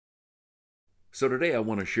So today I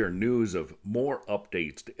want to share news of more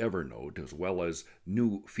updates to Evernote as well as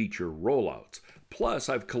new feature rollouts. Plus,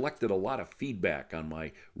 I've collected a lot of feedback on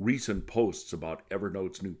my recent posts about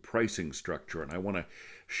Evernote's new pricing structure, and I want to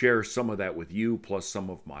share some of that with you, plus some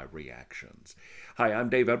of my reactions. Hi, I'm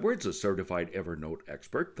Dave Edwards, a certified Evernote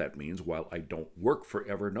expert. That means while I don't work for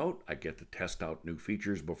Evernote, I get to test out new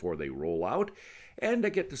features before they roll out, and I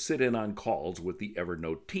get to sit in on calls with the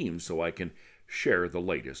Evernote team so I can share the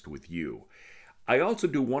latest with you. I also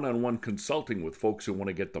do one-on-one consulting with folks who want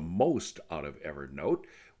to get the most out of Evernote,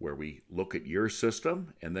 where we look at your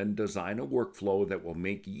system and then design a workflow that will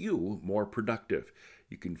make you more productive.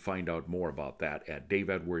 You can find out more about that at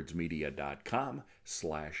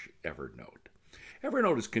daveedwardsmedia.com/Evernote.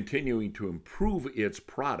 Evernote is continuing to improve its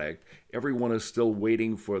product. Everyone is still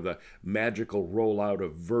waiting for the magical rollout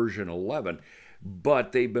of version 11,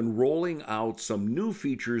 but they've been rolling out some new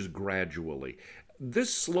features gradually.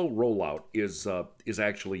 This slow rollout is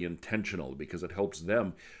actually intentional because it helps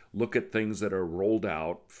them look at things that are rolled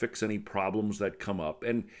out, fix any problems that come up,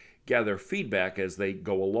 and gather feedback as they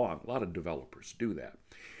go along. A lot of developers do that.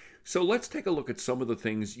 So let's take a look at some of the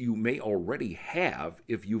things you may already have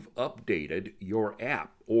if you've updated your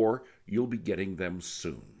app, or you'll be getting them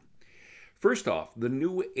soon. First off, the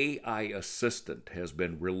new AI assistant has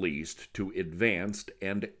been released to advanced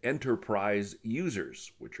and enterprise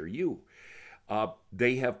users, which are you.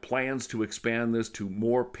 They have plans to expand this to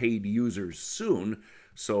more paid users soon,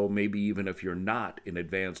 so maybe even if you're not an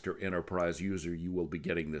advanced or enterprise user, you will be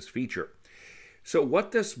getting this feature. So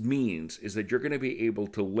what this means is that you're going to be able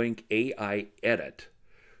to link AI Edit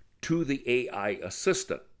to the AI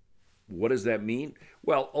assistant. What does that mean?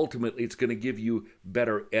 Well, ultimately, it's going to give you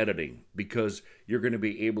better editing because you're going to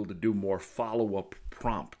be able to do more follow-up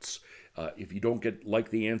prompts. If you don't like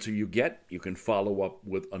the answer you get, you can follow up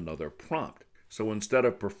with another prompt. So instead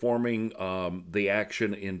of performing the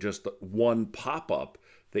action in just one pop-up,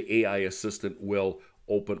 the AI assistant will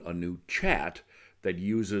open a new chat that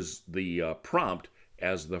uses the prompt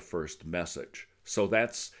as the first message. So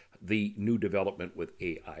that's the new development with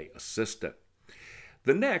AI Assistant.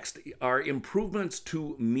 The next are improvements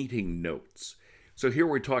to meeting notes. So here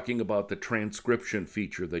we're talking about the transcription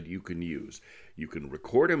feature that you can use. You can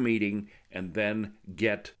record a meeting and then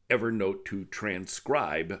get Evernote to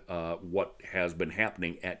transcribe what has been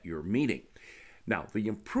happening at your meeting. Now, the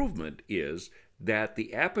improvement is that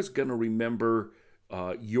the app is going to remember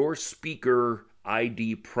your speaker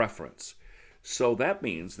ID preference. So that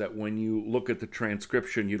means that when you look at the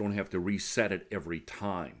transcription, you don't have to reset it every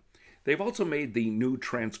time. They've also made the new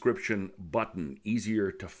transcription button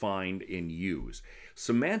easier to find and use.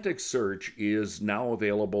 Semantic search is now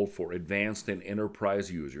available for advanced and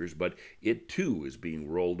enterprise users, but it too is being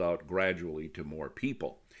rolled out gradually to more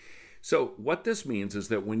people. So what this means is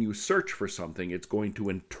that when you search for something, it's going to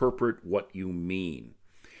interpret what you mean.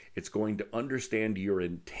 It's going to understand your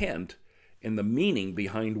intent and the meaning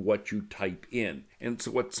behind what you type in. And so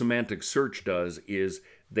what semantic search does is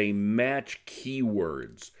they match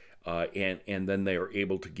keywords and then they are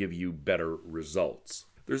able to give you better results.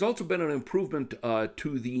 There's also been an improvement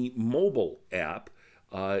to the mobile app.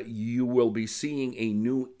 You will be seeing a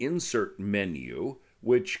new insert menu,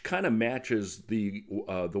 which kind of matches the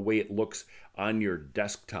way it looks on your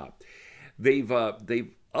desktop. They've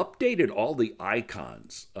updated all the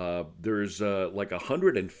icons. There's like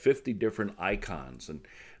 150 different icons, and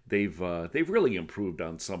they've really improved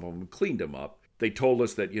on some of them, cleaned them up. They told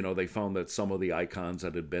us that, they found that some of the icons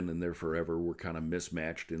that had been in there forever were kind of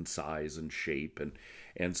mismatched in size and shape,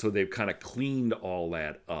 and so they've kind of cleaned all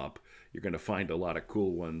that up. You're going to find a lot of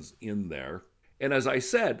cool ones in there. And as I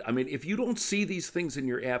said, if you don't see these things in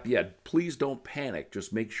your app yet, please don't panic.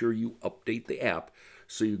 Just make sure you update the app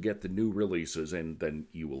so you get the new releases, and then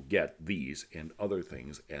you will get these and other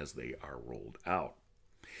things as they are rolled out.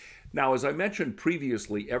 Now, as I mentioned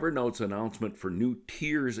previously, Evernote's announcement for new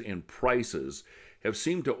tiers and prices have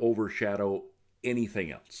seemed to overshadow anything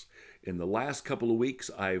else. In the last couple of weeks,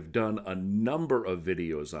 I've done a number of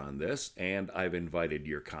videos on this, and I've invited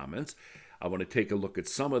your comments. I want to take a look at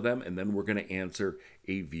some of them, and then we're going to answer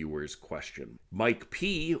a viewer's question. Mike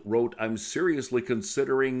P. wrote, "I'm seriously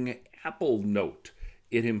considering Apple Note.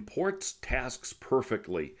 It imports tasks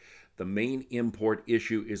perfectly. The main import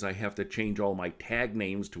issue is I have to change all my tag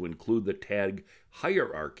names to include the tag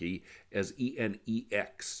hierarchy as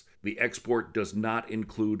ENEX. The export does not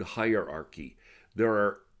include hierarchy. There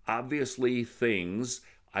are obviously things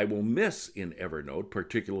I will miss in Evernote,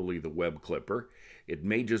 particularly the Web Clipper. It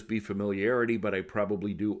may just be familiarity, but I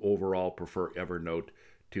probably do overall prefer Evernote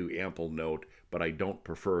to Ample Note, but I don't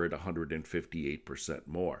prefer it 158%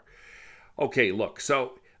 more." Okay, look,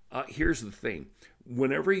 so Here's the thing.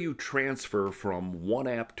 Whenever you transfer from one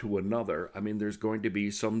app to another, I mean, there's going to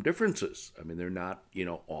be some differences. I mean, they're not,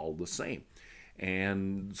 all the same.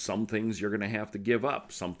 And some things you're going to have to give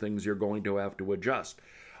up. Some things you're going to have to adjust.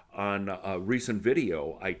 On a recent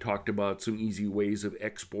video, I talked about some easy ways of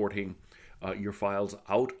exporting your files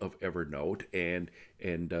out of Evernote and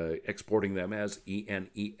exporting them as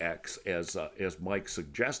ENEX, as Mike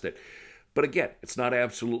suggested. But again, it's not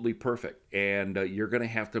absolutely perfect, and you're going to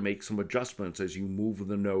have to make some adjustments as you move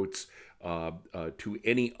the notes to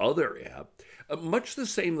any other app. Much the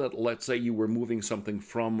same that, let's say, you were moving something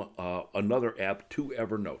from another app to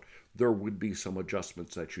Evernote. There would be some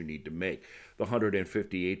adjustments that you need to make. The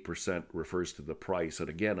 158% refers to the price, and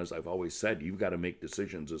again, as I've always said, you've got to make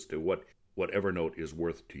decisions as to what Evernote is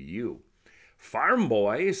worth to you. Farm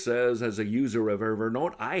Boy says, as a user of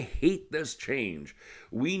Evernote, I hate this change.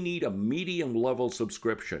 We need a medium level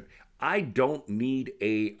subscription. I don't need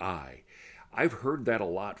AI. I've heard that a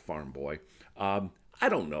lot, Farm Boy. I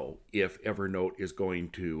don't know if Evernote is going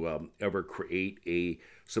to ever create a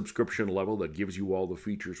subscription level that gives you all the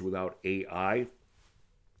features without AI.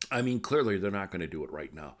 I mean, clearly they're not going to do it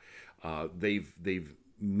right now. They've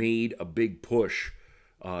made a big push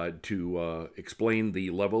to explain the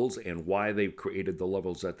levels and why they've created the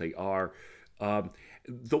levels that they are.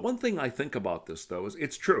 The one thing I think about this, though, is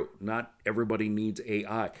it's true. Not everybody needs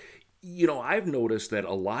AI. I've noticed that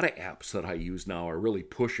a lot of apps that I use now are really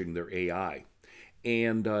pushing their AI.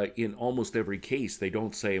 And in almost every case, they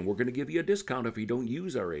don't say, and we're going to give you a discount if you don't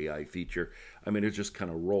use our AI feature. I mean, it's just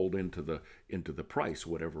kind of rolled into the price,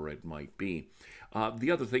 whatever it might be.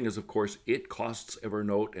 The other thing is, of course, it costs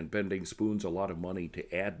Evernote and Bending Spoons a lot of money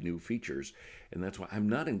to add new features. And that's why I'm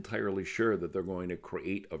not entirely sure that they're going to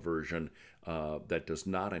create a version that does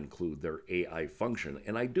not include their AI function.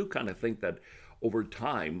 And I do kind of think that over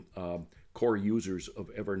time, core users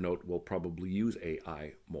of Evernote will probably use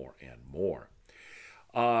AI more and more.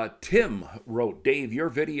 Tim wrote, Dave, your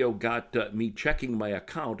video got me checking my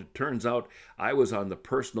account. It turns out I was on the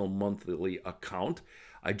personal monthly account.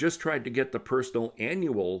 I just tried to get the personal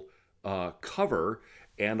annual cover,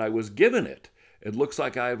 and I was given it. It looks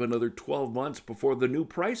like I have another 12 months before the new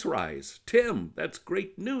price rise. Tim, that's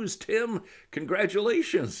great news, Tim.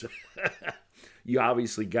 Congratulations. You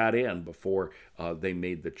obviously got in before they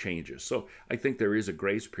made the changes. So I think there is a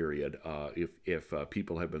grace period if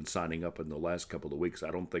people have been signing up in the last couple of weeks.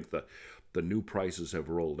 I don't think the new prices have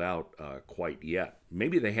rolled out quite yet.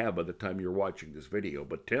 Maybe they have by the time you're watching this video.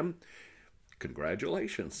 But Tim,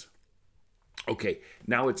 congratulations. Okay,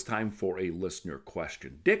 now it's time for a listener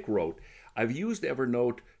question. Dick wrote, I've used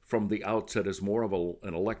Evernote from the outset as more of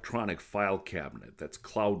an electronic file cabinet that's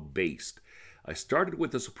cloud-based. I started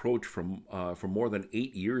with this approach from more than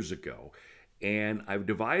 8 years ago, and I've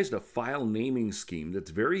devised a file naming scheme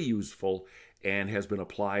that's very useful and has been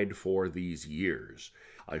applied for these years.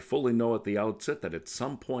 I fully know at the outset that at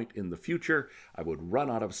some point in the future, I would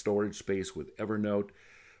run out of storage space with Evernote.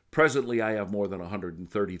 Presently, I have more than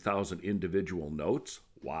 130,000 individual notes.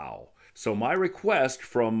 Wow. So my request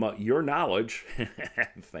from your knowledge,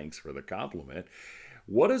 thanks for the compliment,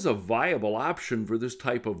 what is a viable option for this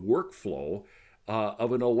type of workflow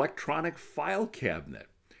of an electronic file cabinet?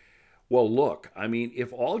 Well, look, I mean,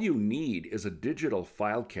 if all you need is a digital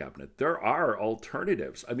file cabinet, there are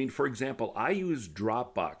alternatives. I mean, for example, I use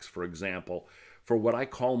Dropbox, for example, for what I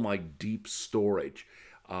call my deep storage.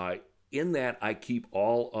 In that, I keep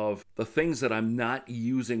all of the things that I'm not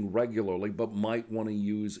using regularly but might want to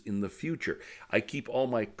use in the future. I keep all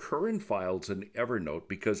my current files in Evernote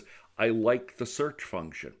because I like the search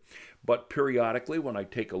function. But periodically, when I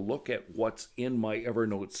take a look at what's in my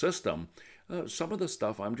Evernote system, some of the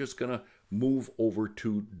stuff I'm just going to move over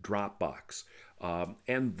to Dropbox.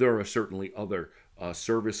 And there are certainly other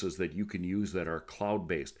services that you can use that are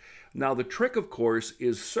cloud-based. Now, the trick, of course,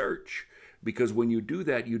 is search. Because when you do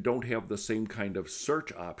that, you don't have the same kind of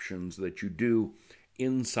search options that you do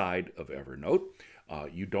inside of Evernote.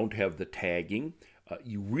 You don't have the tagging.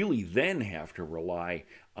 You really then have to rely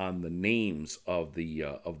on the names of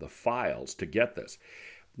the files to get this.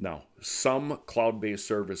 Now, some cloud-based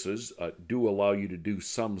services do allow you to do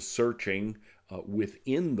some searching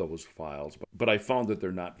within those files, but I found that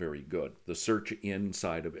they're not very good. The search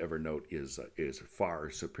inside of Evernote is far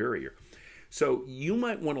superior. So you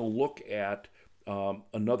might want to look at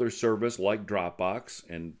another service like Dropbox,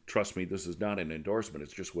 and trust me, this is not an endorsement,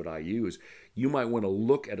 it's just what I use. You might want to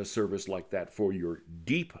look at a service like that for your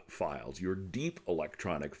deep files, your deep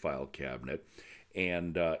electronic file cabinet,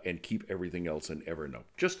 and keep everything else in Evernote.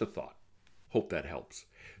 Just a thought. Hope that helps.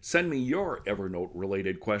 Send me your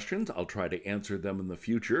Evernote-related questions. I'll try to answer them in the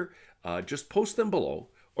future. Just post them below,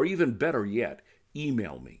 Or even better yet,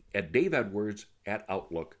 email me at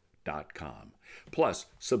daveedwards@outlook.com. Plus,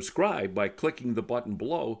 subscribe by clicking the button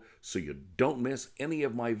below so you don't miss any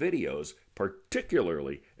of my videos,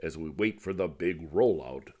 particularly as we wait for the big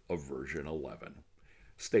rollout of version 11.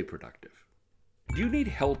 Stay productive. Do you need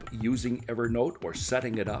help using Evernote or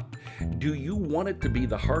setting it up? Do you want it to be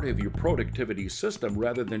the heart of your productivity system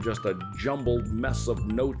rather than just a jumbled mess of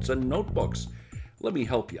notes and notebooks? Let me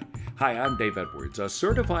help you. Hi, I'm Dave Edwards, a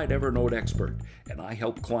certified Evernote expert, and I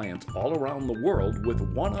help clients all around the world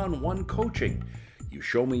with one-on-one coaching. You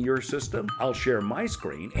show me your system, I'll share my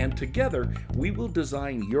screen, and together we will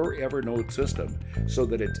design your Evernote system so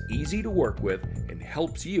that it's easy to work with and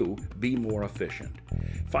helps you be more efficient.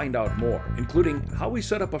 Find out more, including how we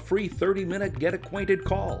set up a free 30-minute Get Acquainted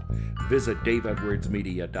call. Visit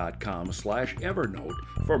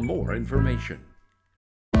daveedwardsmedia.com/Evernote for more information.